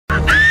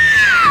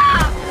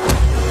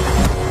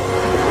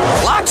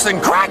cakes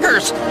and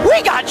crackers!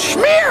 We got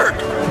smeared!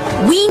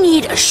 We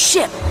need a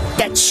ship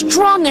that's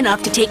strong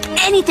enough to take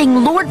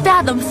anything Lord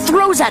Fathom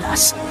throws at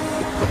us.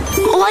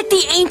 Like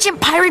the ancient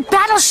pirate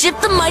battleship,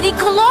 the mighty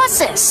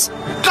Colossus.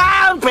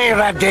 Don't be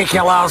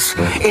ridiculous.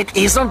 It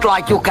isn't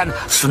like you can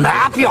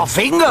snap your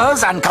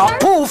fingers and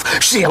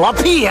kapoof, she'll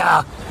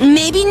appear.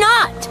 Maybe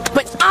not,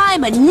 but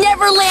I'm a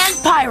Neverland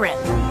pirate.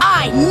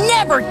 I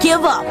never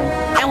give up.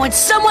 And when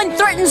someone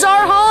threatens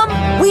our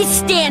home, we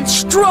stand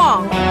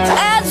strong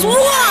as one.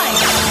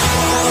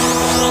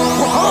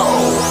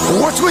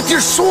 Whoa! What's with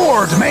your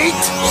sword, mate?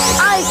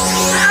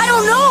 I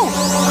don't know.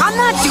 I'm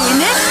not doing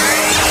this.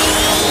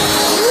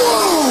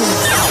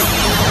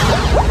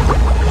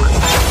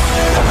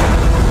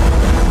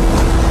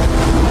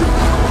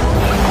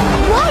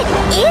 What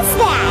is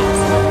that?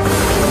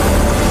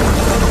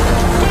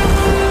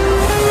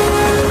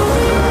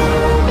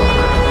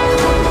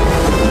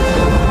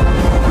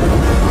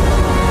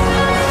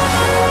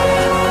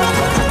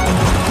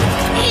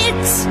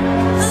 It's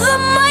the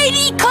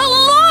mighty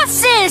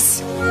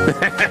Colossus!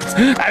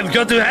 I've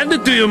got to hand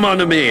it to you,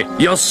 mon ami.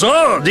 Your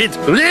sword, it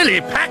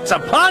really packs a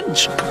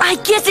punch. I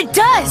guess it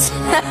does.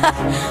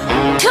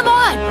 Come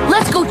on,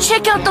 let's go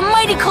check out the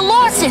mighty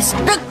Colossus,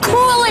 the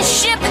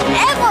coolest ship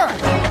ever.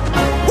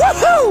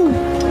 Woohoo!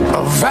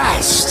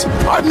 Avast!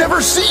 I've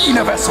never seen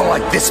a vessel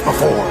like this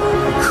before.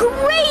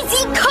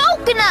 Crazy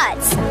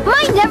coconuts!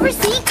 My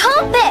never-see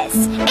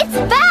compass! It's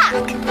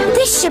back!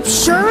 This ship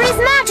sure is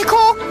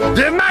magical!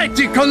 The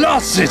mighty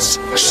Colossus.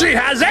 She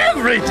has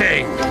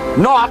everything.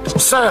 Not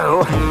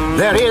so.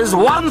 There is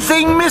one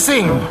thing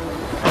missing.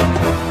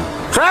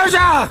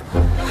 Treasure!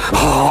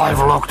 Oh, I've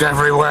looked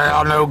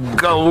everywhere. No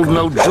gold,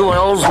 no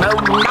jewels, no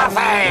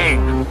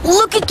nothing.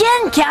 Look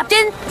again,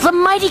 Captain. The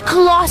mighty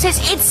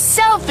Colossus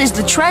itself is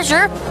the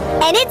treasure.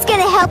 And it's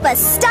gonna help us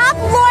stop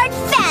Lord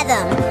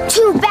Fathom!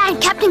 Too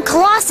bad Captain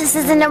Colossus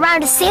isn't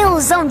around to sail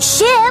his own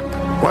ship!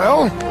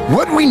 Well,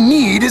 what we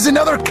need is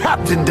another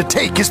captain to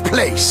take his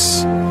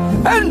place.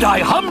 And I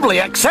humbly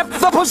accept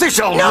the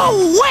position. No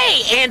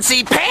way,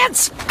 Antsy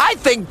Pants! I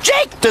think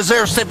Jake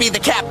deserves to be the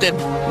captain.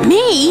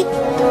 Me?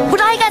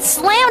 But I got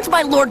slammed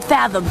by Lord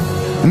Fathom.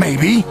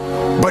 Maybe.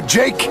 But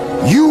Jake,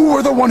 you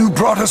were the one who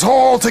brought us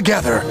all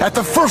together at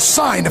the first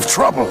sign of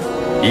trouble.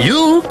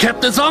 You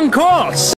kept us on course.